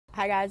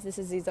Hi guys, this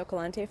is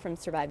Zoccolante from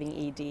Surviving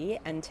ED,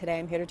 and today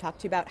I'm here to talk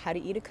to you about how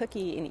to eat a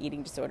cookie in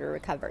eating disorder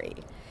recovery.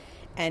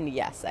 And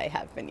yes, I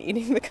have been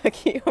eating the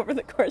cookie over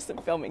the course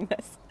of filming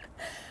this.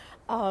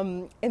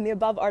 In the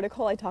above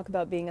article, I talk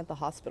about being at the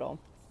hospital.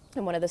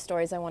 And one of the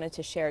stories I wanted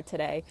to share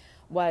today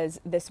was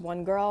this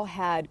one girl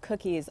had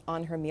cookies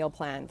on her meal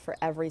plan for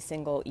every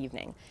single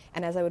evening.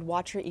 And as I would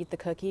watch her eat the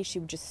cookie, she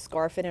would just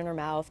scarf it in her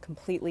mouth,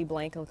 completely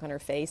blank look on her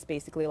face,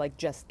 basically like,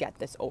 just get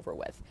this over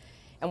with.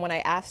 And when I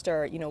asked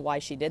her, why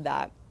she did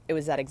that, it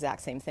was that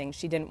exact same thing.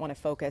 She didn't want to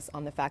focus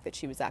on the fact that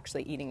she was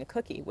actually eating a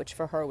cookie, which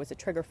for her was a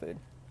trigger food.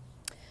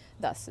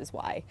 Thus is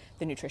why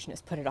the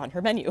nutritionist put it on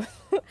her menu.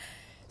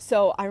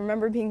 So I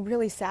remember being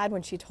really sad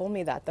when she told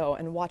me that, though,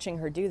 and watching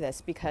her do this,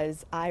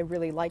 because I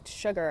really liked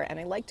sugar and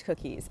I liked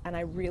cookies, and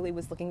I really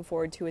was looking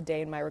forward to a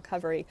day in my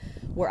recovery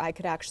where I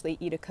could actually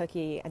eat a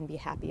cookie and be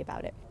happy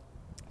about it.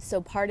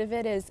 So part of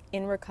it is,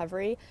 in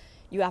recovery,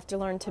 you have to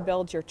learn to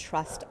build your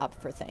trust up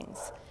for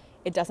things.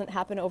 It doesn't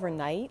happen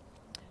overnight.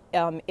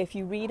 If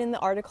you read in the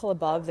article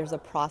above, there's a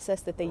process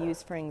that they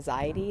use for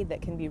anxiety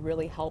that can be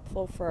really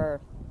helpful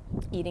for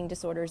eating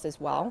disorders as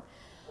well.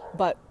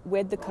 But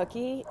with the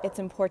cookie, it's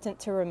important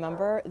to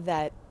remember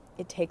that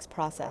it takes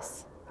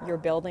process. You're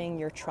building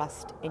your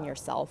trust in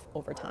yourself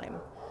over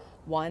time.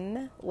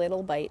 One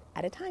little bite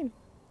at a time,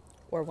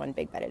 or one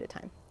big bite at a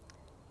time.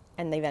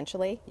 And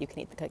eventually, you can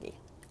eat the cookie.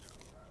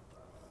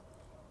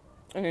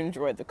 And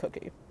enjoy the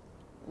cookie,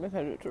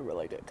 because it's a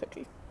really good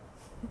cookie.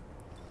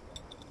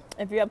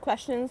 If you have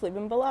questions, leave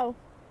them below.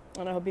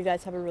 And I hope you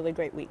guys have a really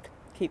great week.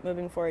 Keep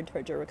moving forward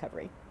towards your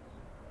recovery.